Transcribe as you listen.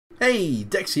Hey,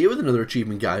 Dex here with another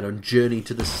achievement guide on Journey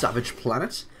to the Savage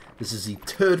Planet. This is the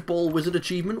Turdball Wizard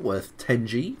achievement worth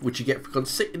 10G, which you get for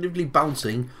consecutively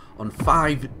bouncing on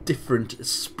 5 different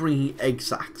springy egg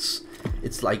sacs.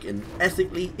 It's like an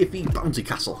ethically iffy bouncy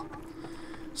castle.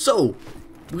 So,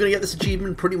 we're going to get this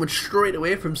achievement pretty much straight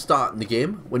away from starting the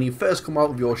game. When you first come out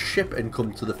of your ship and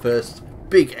come to the first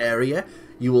big area,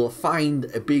 you will find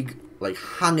a big, like,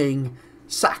 hanging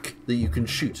sack that you can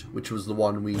shoot, which was the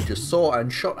one we just saw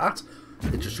and shot at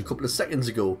just a couple of seconds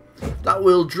ago. That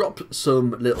will drop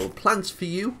some little plants for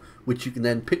you, which you can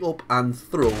then pick up and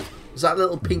throw. There's that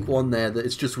little pink one there that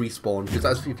is just respawned, because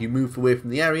that's if you move away from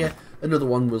the area, another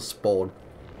one will spawn.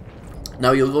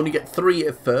 Now you'll only get 3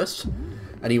 at first,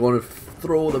 and you want to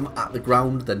throw them at the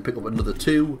ground, then pick up another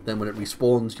 2, then when it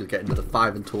respawns you'll get another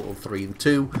 5 in total, 3 and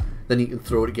 2, then you can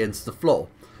throw it against the floor.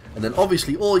 And then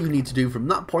obviously all you need to do from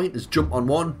that point is jump on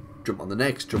one, jump on the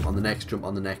next, jump on the next, jump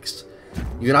on the next.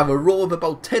 You can have a row of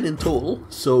about 10 in total,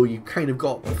 so you kind of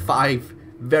got 5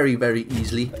 very, very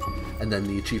easily, and then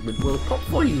the achievement will pop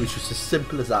for you. It's just as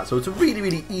simple as that. So it's a really,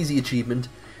 really easy achievement.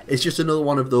 It's just another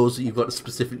one of those that you've got to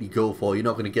specifically go for. You're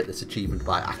not going to get this achievement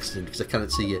by accident, because I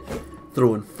cannot see you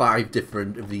throwing 5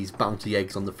 different of these bounty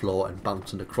eggs on the floor and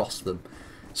bouncing across them.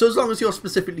 So as long as you're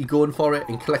specifically going for it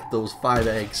and collect those 5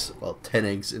 eggs, well 10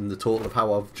 eggs in the total of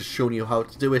how I've just shown you how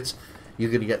to do it, you're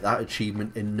going to get that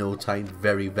achievement in no time,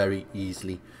 very, very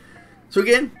easily. So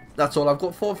again, that's all I've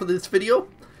got for this video.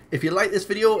 If you like this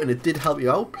video and it did help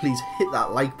you out, please hit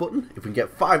that like button. If we can get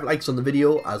 5 likes on the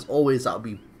video, as always, that would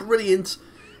be brilliant.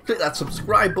 Click that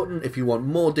subscribe button if you want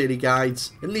more daily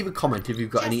guides, and leave a comment if you've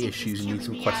got any issues and need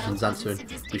some questions answered.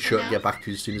 Be sure to get back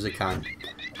to you as soon as I can.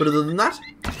 But other than that,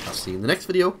 I'll see you in the next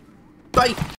video.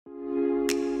 Bye!